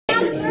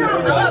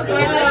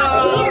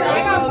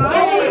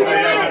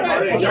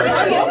Are we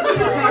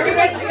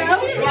ready to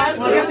go? Yeah.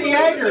 We'll get the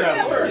Jaeger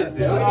up.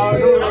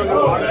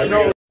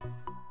 No.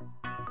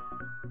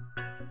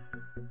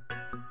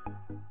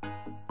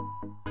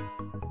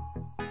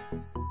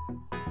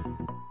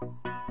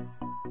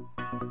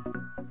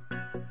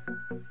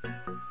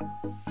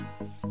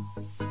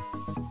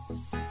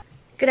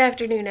 Good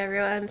afternoon,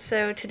 everyone.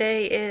 So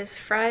today is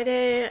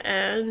Friday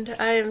and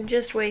I am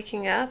just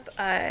waking up.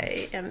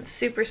 I am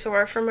super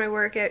sore from my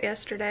workout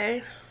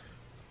yesterday.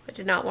 I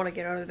did not want to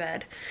get out of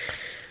bed.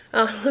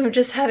 I'm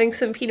just having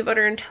some peanut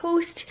butter and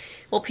toast,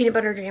 well, peanut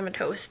butter jam and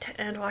toast,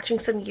 and watching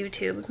some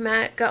YouTube.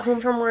 Matt got home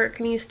from work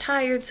and he's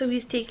tired, so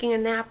he's taking a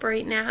nap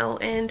right now,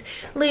 and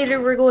later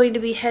we're going to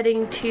be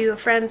heading to a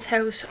friend's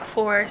house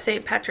for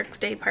St. Patrick's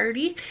Day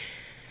party.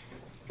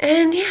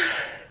 And yeah,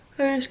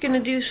 I'm just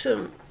gonna do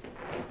some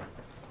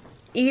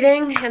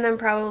eating and then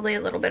probably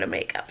a little bit of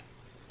makeup.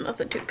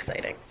 Nothing too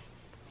exciting.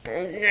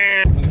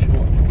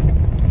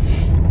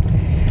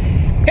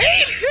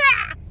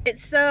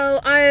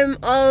 So I'm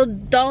all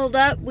dolled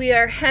up. We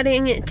are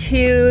heading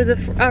to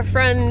our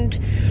friend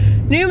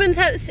Newman's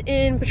house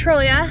in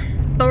Petrolia,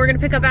 but we're gonna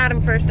pick up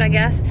Adam first, I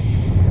guess.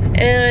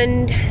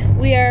 And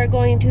we are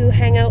going to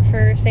hang out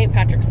for St.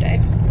 Patrick's Day.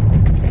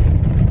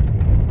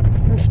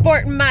 I'm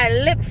sporting my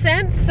lip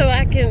sense so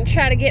I can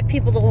try to get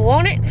people to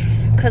want it,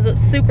 because it's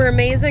super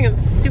amazing and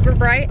super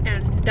bright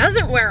and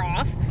doesn't wear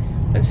off.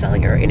 I'm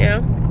selling it right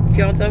now. If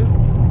you want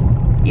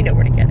some, you know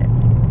where to get it.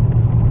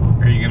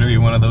 Are you gonna be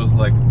one of those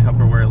like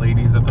Tupperware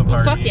ladies at the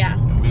party? Fuck yeah.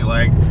 And be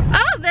like,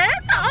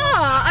 oh,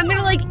 I'm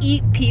gonna like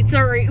eat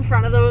pizza right in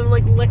front of them and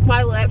like lick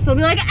my lips. I'll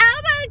be like,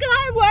 oh my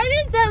god, what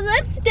is the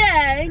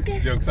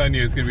lipstick? Joke's on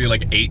you, it's gonna be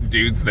like 8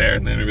 dudes there,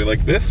 and then it'll be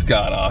like, this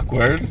got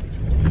awkward.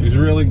 She's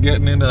really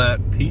getting into that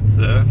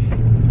pizza.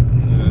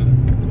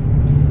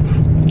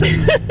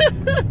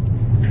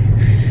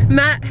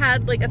 Matt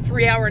had like a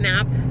 3-hour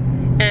nap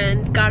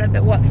and got up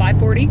at what,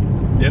 5:40?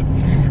 Yep.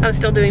 I was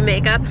still doing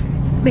makeup,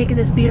 making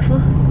this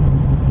beautiful.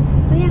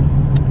 But yeah,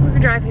 we're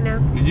driving now.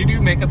 Did you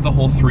do makeup the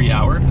whole 3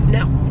 hours?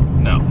 No.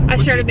 No. I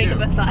started makeup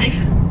at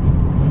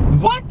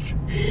 5. What?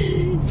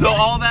 So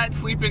all that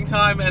sleeping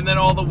time and then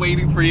all the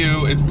waiting for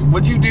you is,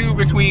 what'd you do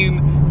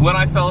between when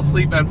I fell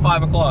asleep and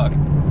 5 o'clock?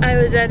 I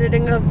was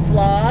editing a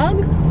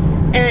vlog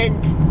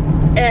and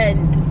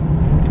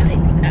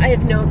I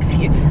have no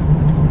excuse.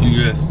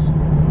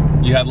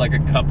 You had like a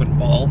cup and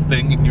ball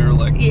thing and you were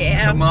like,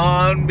 yeah, come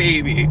on,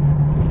 baby.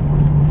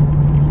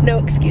 No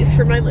excuse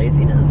for my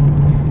laziness.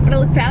 But I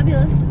look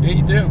fabulous. Yeah,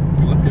 you do.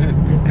 You look good.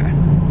 Okay.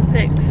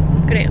 Thanks.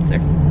 Good answer.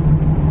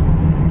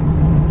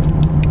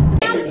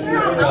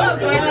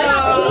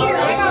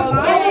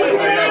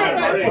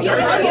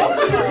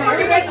 Are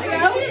we ready to go?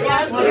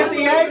 Yeah. We'll get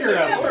the Jaeger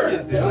up.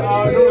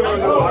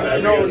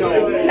 No.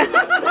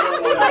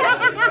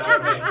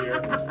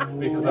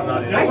 Because I'm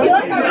not in. I feel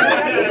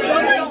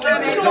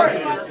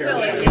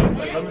like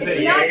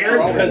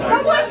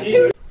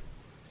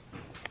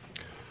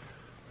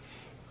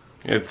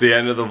It's the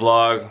end of the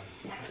vlog.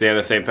 It's the end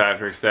of St.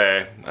 Patrick's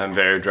Day. I'm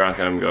very drunk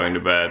and I'm going to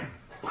bed.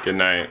 Good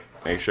night.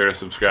 Make sure to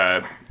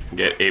subscribe.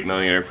 Get 8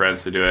 million of your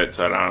friends to do it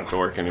so I don't have to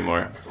work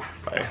anymore.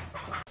 Bye.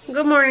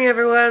 Good morning,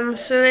 everyone.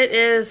 So it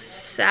is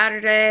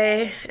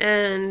Saturday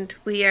and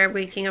we are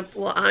waking up,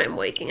 well, I'm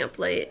waking up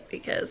late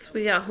because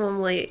we got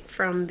home late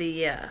from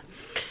the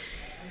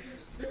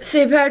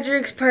St.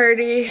 Patrick's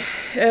party,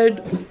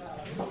 and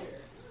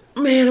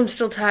man, I'm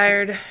still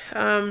tired.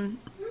 I'm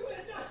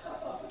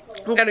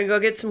gonna go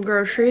get some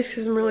groceries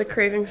because I'm really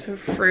craving some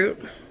fruit.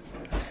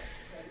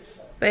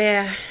 But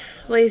yeah,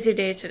 lazy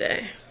day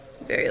today.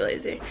 Very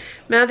lazy.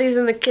 Matthew's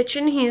in the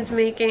kitchen. He's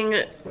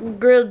making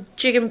grilled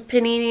chicken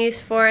paninis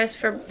for us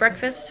for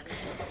breakfast.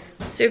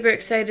 Super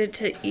excited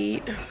to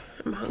eat.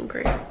 I'm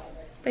hungry.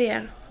 But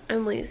yeah,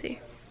 I'm lazy,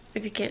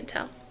 if you can't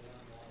tell.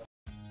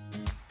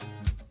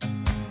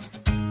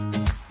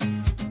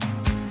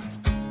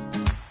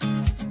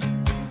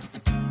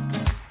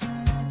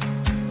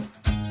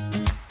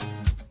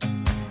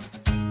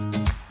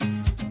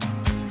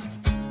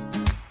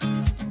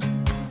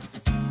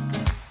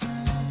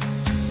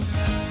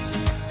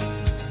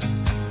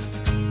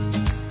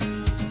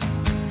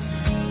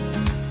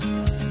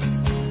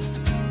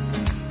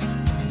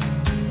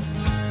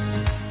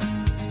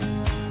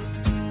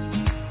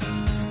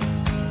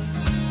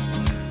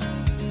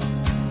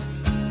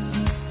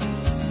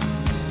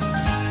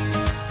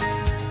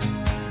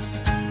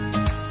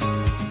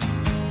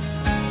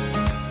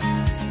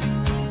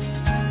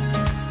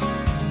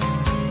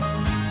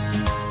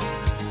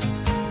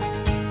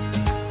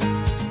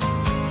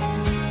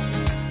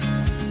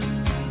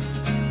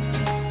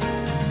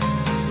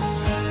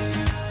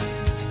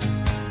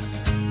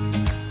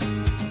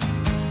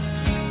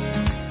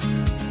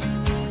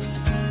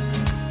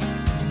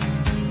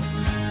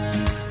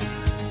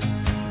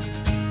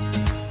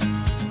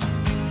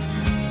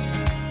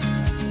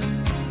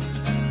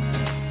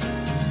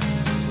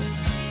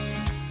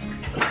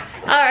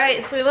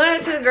 Alright, so we went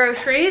out to the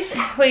groceries.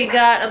 We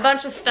got a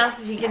bunch of stuff,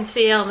 if you can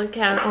see on the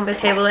counter on the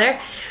table there.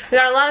 We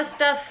got a lot of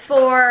stuff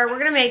for, we're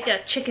gonna make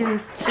a chicken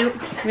soup.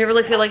 We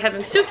really feel like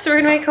having soup, so we're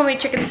gonna make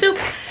homemade chicken soup.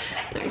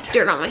 There's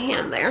dirt on my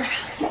hand there.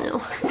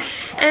 No.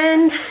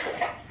 And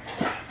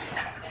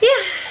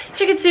yeah,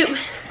 chicken soup.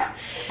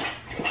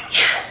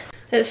 Yeah.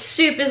 The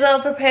soup is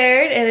all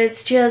prepared and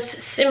it's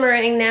just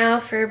simmering now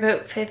for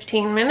about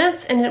 15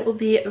 minutes and it will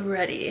be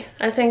ready.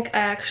 I think I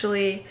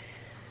actually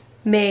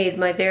made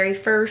my very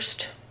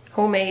first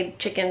homemade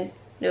chicken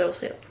noodle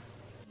soup.